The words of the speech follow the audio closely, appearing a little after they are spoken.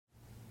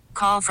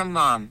Call from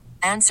mom.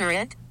 Answer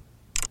it.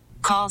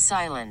 Call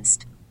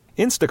silenced.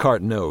 Instacart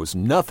knows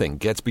nothing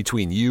gets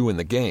between you and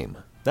the game.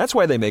 That's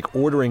why they make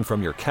ordering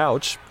from your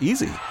couch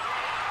easy.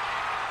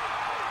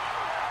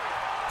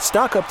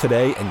 Stock up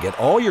today and get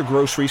all your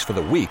groceries for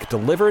the week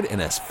delivered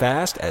in as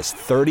fast as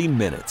 30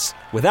 minutes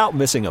without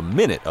missing a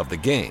minute of the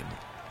game.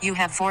 You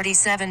have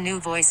 47 new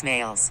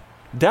voicemails.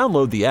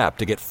 Download the app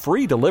to get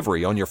free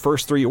delivery on your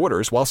first 3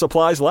 orders while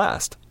supplies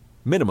last.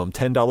 Minimum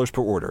 $10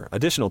 per order.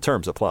 Additional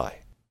terms apply.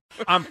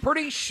 I'm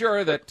pretty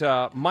sure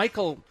that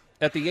Michael,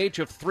 at the age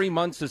of 3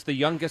 months, is the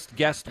youngest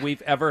guest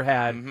we've ever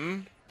had. Mm-hmm.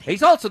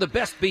 He's also the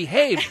best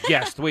behaved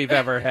guest we've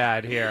ever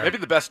had here. Maybe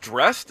the best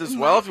dressed as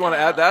well, if you want to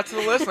add that to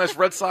the list. Nice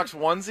Red Sox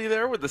onesie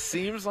there with the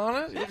seams on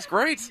it. He looks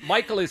great.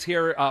 Michael is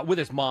here with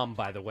his mom,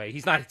 by the way.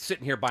 He's not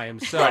sitting here by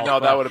himself. Right, no,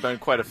 that would have been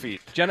quite a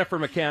feat. Jennifer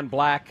McCann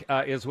Black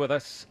is with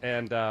us,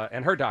 and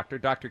her doctor,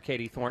 Dr.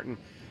 Katie Thornton.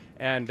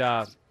 And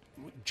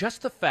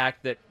just the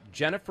fact that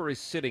Jennifer is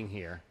sitting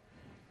here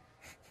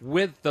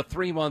with the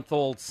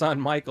 3-month-old son,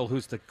 Michael,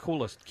 who's the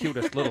coolest,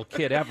 cutest little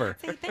kid ever.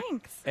 Say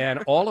thanks. And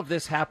all of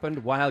this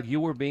happened while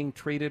you were being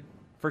treated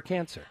for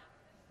cancer.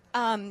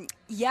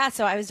 Yeah,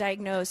 so I was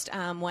diagnosed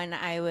when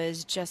I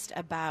was just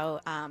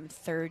about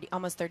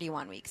almost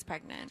 31 weeks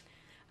pregnant.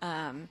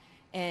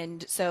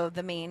 And so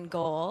the main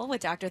goal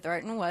with Dr.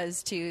 Thornton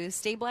was to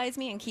stabilize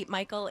me and keep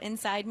Michael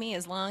inside me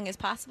as long as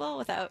possible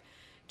without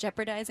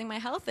jeopardizing my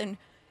health. And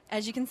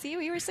as you can see,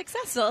 we were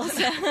successful.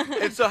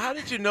 And so how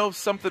did you know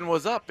something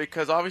was up?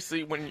 Because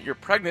obviously when you're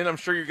pregnant, I'm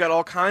sure you've got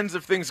all kinds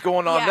of things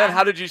going on then.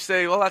 How did you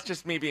say, well, that's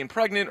just me being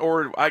pregnant,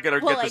 or I got to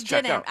get this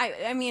checked out?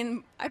 I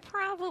mean,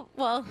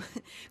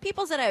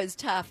 people said I was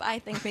tough. I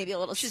think maybe a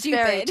little She's stupid.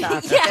 very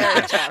tough. Yeah.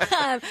 Very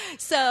tough.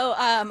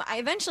 I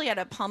eventually had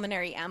a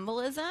pulmonary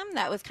embolism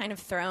that was kind of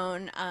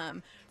thrown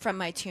from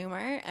my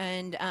tumor.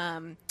 And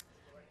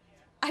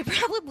I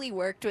probably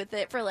worked with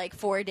it for like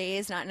 4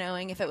 days, not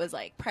knowing if it was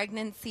like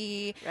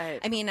pregnancy. Right.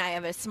 I mean, I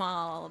have a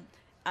small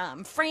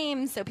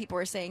frame, so people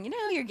were saying,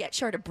 you get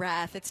short of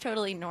breath. It's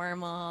totally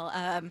normal.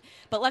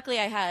 But luckily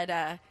I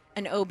had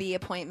an OB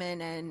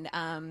appointment,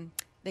 and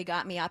they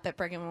got me up at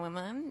Brigham and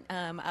Women,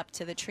 up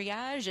to the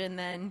triage, and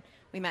then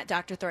we met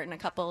Dr. Thornton a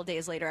couple of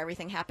days later.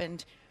 Everything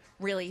happened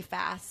really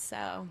fast,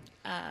 so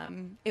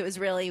it was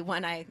really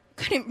when I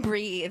couldn't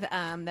breathe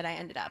that I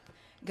ended up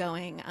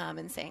going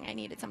and saying I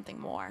needed something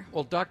more.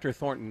 Well, Dr.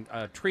 Thornton,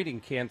 treating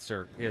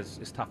cancer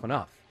is tough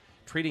enough.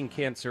 Treating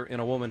cancer in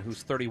a woman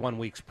who's 31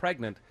 weeks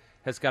pregnant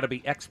has got to be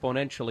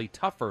exponentially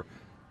tougher.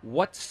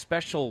 What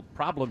special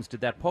problems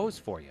did that pose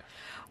for you?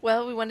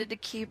 Well, we wanted to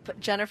keep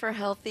Jennifer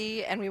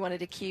healthy, and we wanted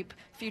to keep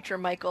future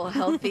Michael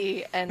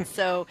healthy. And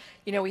so,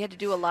 we had to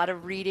do a lot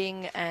of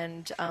reading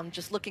and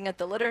just looking at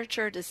the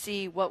literature to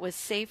see what was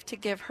safe to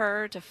give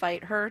her to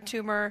fight her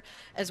tumor,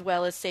 as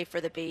well as safe for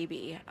the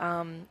baby.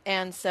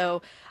 And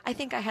so I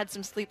think I had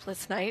some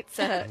sleepless nights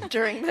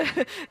during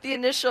the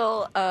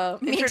initial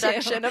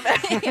introduction of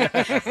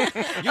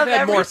You've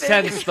had more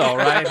sense, though,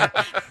 right?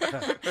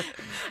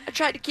 I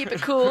tried to keep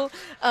it cool,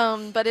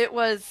 but it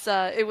was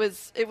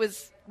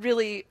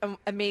really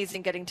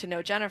amazing getting to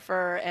know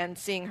Jennifer and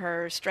seeing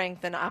her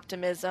strength and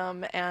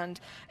optimism, and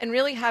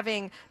really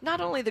having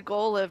not only the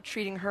goal of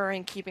treating her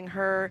and keeping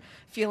her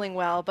feeling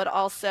well, but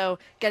also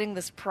getting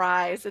this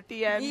prize at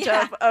the end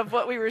of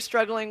what we were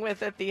struggling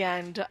with at the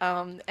end,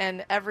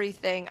 and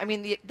everything. I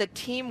mean, the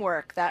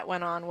teamwork that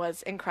went on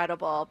was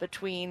incredible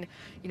between,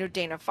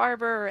 Dana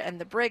Farber and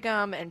the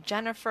Brigham and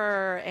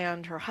Jennifer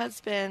and her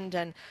husband,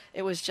 and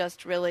it was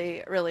just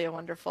really, really a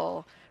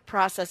wonderful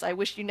process. I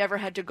wish you never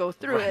had to go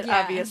through it,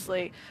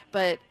 obviously,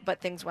 but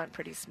things went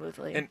pretty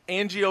smoothly. And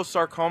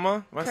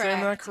angiosarcoma, am I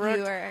saying that correct?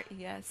 You are,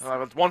 yes.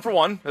 It's 1 for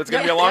 1. It's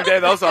going to be a long day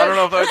though, so I don't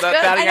know if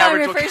that batting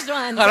average will, first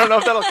one. I don't know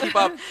if that'll keep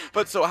up.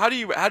 But so how do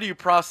you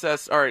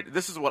process, all right,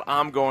 this is what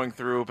I'm going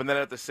through, but then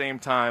at the same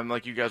time,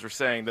 like you guys were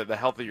saying, the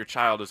health of your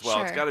child as well.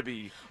 Sure. It's got to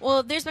be.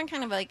 Well, there's been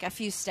kind of like a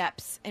few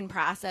steps in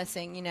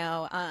processing,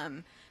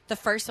 the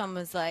first one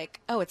was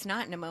like, oh, it's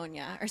not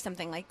pneumonia or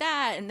something like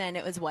that. And then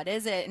it was, what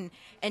is it?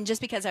 And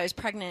just because I was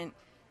pregnant,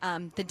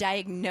 the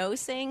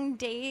diagnosing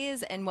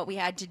days and what we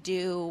had to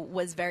do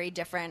was very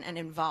different and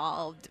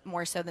involved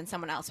more so than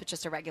someone else with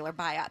just a regular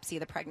biopsy.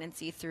 The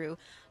pregnancy threw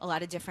a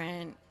lot of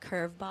different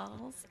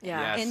curveballs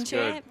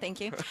into it. Thank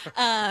you.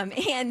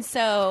 And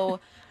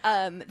so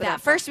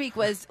that first week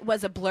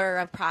was a blur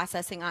of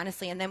processing,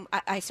 honestly. And then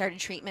I started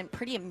treatment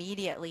pretty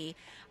immediately.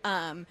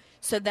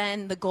 So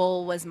then the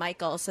goal was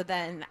Michael. So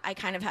then I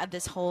kind of had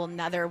this whole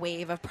nother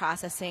wave of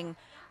processing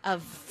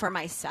for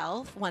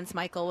myself once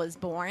Michael was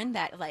born,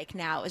 that like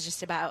now it was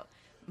just about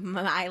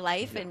my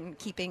life and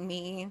keeping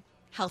me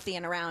healthy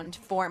and around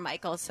for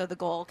Michael. So the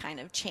goal kind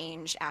of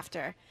changed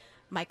after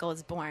Michael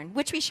was born,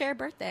 which we share a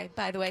birthday,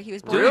 by the way. He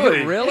was born.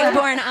 Really? He was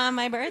born on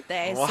my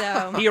birthday. Wow.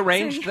 So He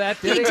arranged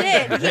that, did he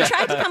did. He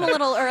tried to come a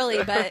little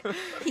early, but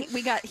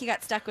he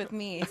got stuck with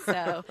me.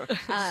 So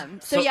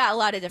yeah, a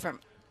lot of different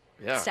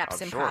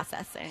steps in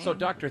processing. So,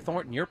 Dr.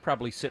 Thornton, you're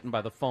probably sitting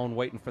by the phone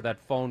waiting for that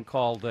phone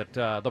call that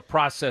the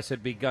process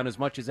had begun as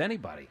much as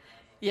anybody.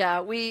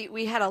 Yeah,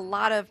 we had a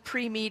lot of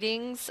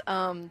pre-meetings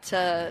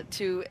to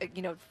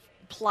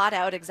plot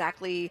out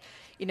exactly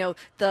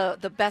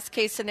the best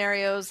case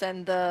scenarios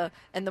and the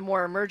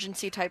more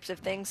emergency types of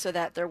things, so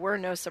that there were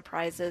no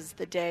surprises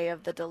the day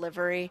of the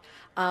delivery.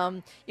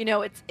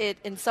 It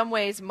in some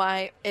ways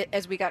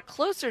as we got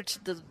closer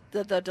to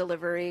the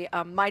delivery,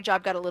 my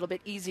job got a little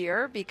bit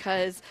easier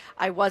because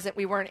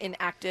we weren't in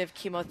active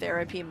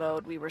chemotherapy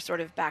mode. We were sort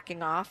of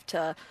backing off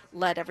to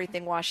let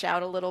everything wash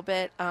out a little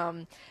bit.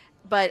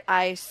 But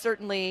I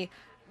certainly,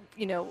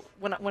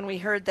 when we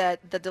heard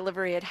that the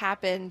delivery had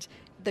happened,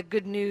 the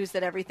good news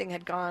that everything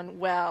had gone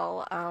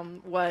well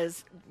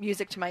was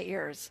music to my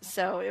ears.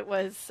 So it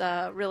was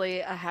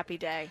really a happy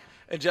day.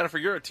 And Jennifer,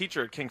 you're a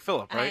teacher at King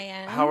Philip, right? I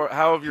am.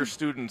 How have your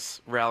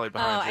students rallied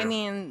behind you? I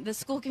mean, the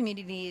school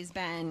community has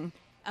been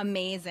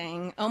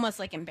amazing, almost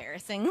like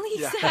embarrassingly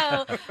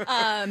so.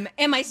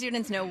 And my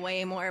students know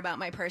way more about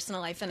my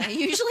personal life than I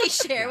usually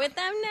share with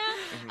them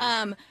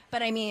now.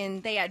 But I mean,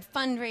 they had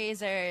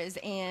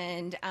fundraisers,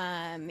 and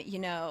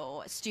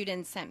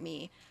students sent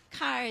me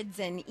cards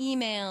and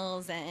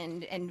emails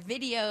and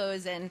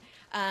videos, and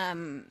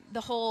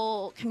the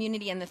whole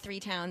community in the 3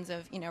 towns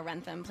of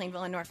Rentham,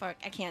 Plainville, and Norfolk.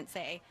 I can't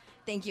say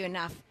thank you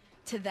enough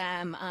to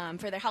them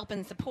for their help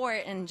and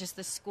support, and just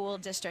the school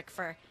district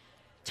for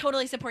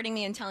totally supporting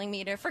me and telling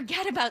me to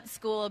forget about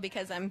school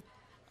because I'm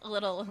a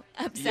little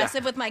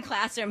obsessive with my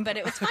classroom. But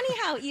it was funny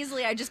how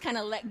easily I just kind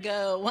of let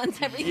go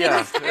once everything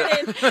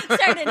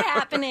started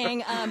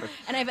happening.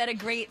 And I've had a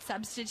great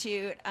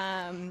substitute,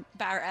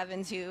 Bauer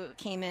Evans, who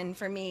came in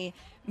for me.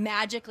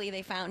 Magically,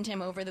 they found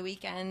him over the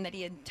weekend that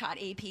he had taught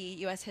AP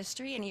U.S.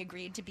 history, and he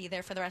agreed to be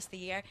there for the rest of the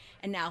year,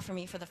 and now for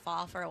me for the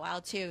fall for a while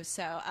too.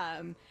 So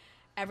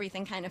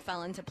everything kind of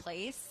fell into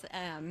place,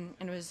 and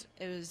it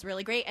was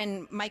really great.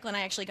 And Michael and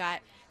I actually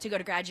got to go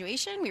to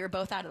graduation. We were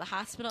both out of the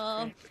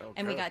hospital,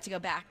 and we got to go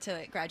back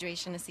to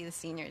graduation to see the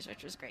seniors,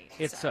 which was great.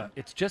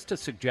 It's just a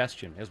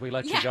suggestion as we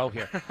let you go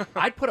here.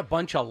 I'd put a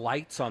bunch of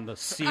lights on the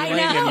ceiling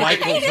know, in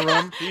Michael's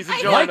room. He's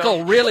enjoying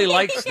Michael really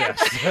likes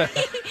this.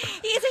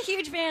 He's a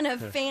huge fan of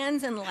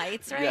fans and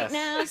lights right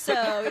now,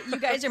 so you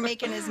guys are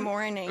making his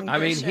morning. I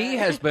mean, he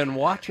has been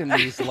watching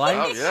these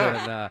lights, Oh,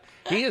 yeah.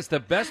 and he is the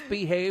best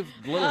behaved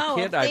little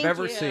kid I've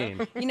ever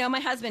seen. My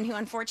husband, who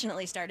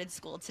unfortunately started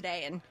school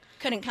today and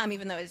couldn't come,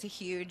 even though he's a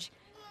huge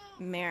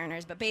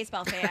Mariners but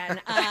baseball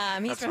fan.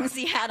 He's from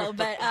Seattle,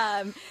 but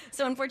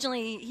so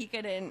unfortunately he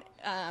couldn't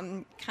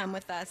come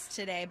with us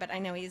today. But I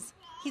know he's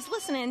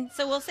listening,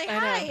 so we'll say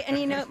hi.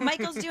 And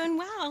Michael's doing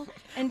well,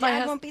 and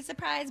Dad won't be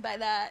surprised by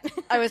that.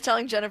 I was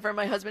telling Jennifer,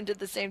 my husband did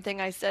the same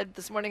thing. I said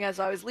this morning as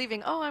I was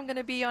leaving, I'm going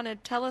to be on a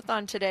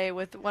telethon today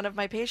with one of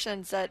my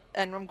patients and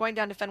I'm going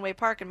down to Fenway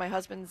Park. And my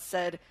husband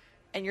said,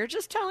 "And you're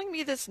just telling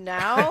me this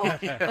now?"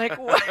 Like,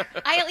 what?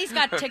 I at least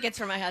got tickets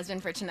for my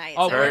husband for tonight.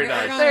 Oh, so very we're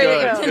nice. going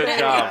There you Good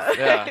job.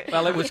 Yeah.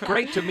 Well, it was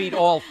great to meet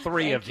all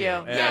three of you.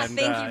 Thank you. Yes, And,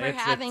 thank you for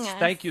having us.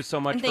 Thank you so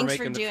much and for thanks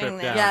making for the doing trip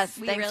this. down. Yes,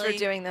 We thanks for really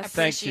doing this.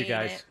 Thank you, appreciate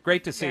guys. it.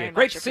 Great to see Very you.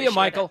 Great much to see you, appreciate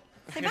Michael.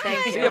 Say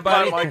bye. See you,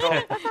 buddy. Bye,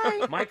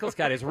 Michael. Michael's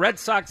got his Red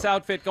Sox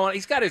outfit going.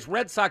 He's got his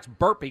Red Sox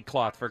burpee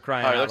cloth for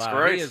crying out looks loud.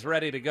 great. He is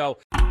ready to go.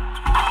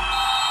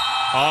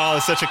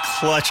 Oh, such a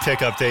clutch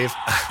pickup, Dave.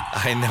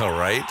 I know,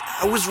 right?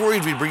 I was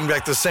worried we'd bring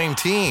back the same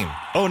team.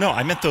 Oh, no,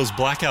 I meant those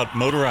blackout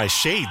motorized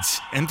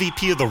shades.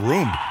 MVP of the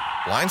room.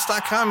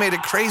 Blinds.com made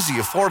it crazy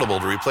affordable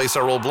to replace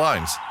our old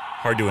blinds.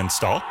 Hard to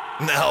install?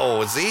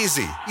 No, it's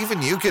easy. Even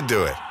you could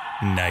do it.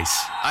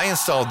 Nice. I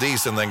installed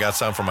these and then got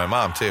some for my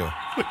mom, too.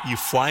 What, you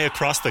fly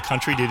across the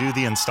country to do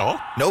the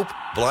install? Nope.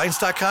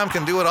 Blinds.com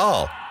can do it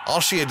all. All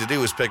she had to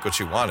do was pick what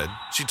she wanted.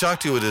 She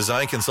talked to a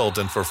design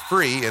consultant for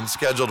free and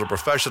scheduled a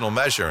professional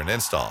measure and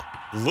install.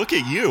 Look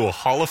at you,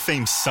 Hall of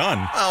Fame son.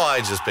 Oh, I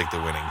just picked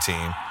the winning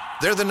team.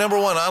 They're the #1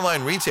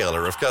 online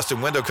retailer of custom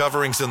window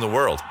coverings in the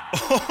world.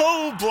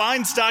 Oh,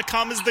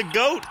 Blinds.com is the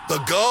GOAT. The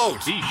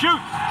GOAT! He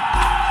shoots.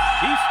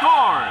 He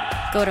scores.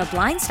 Go to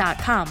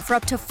Blinds.com for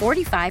up to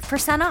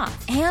 45%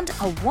 off and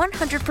a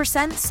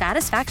 100%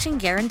 satisfaction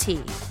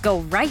guarantee.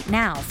 Go right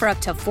now for up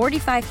to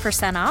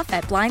 45% off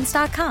at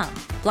Blinds.com.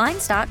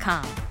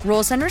 Blinds.com.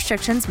 Rules and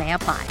restrictions may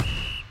apply.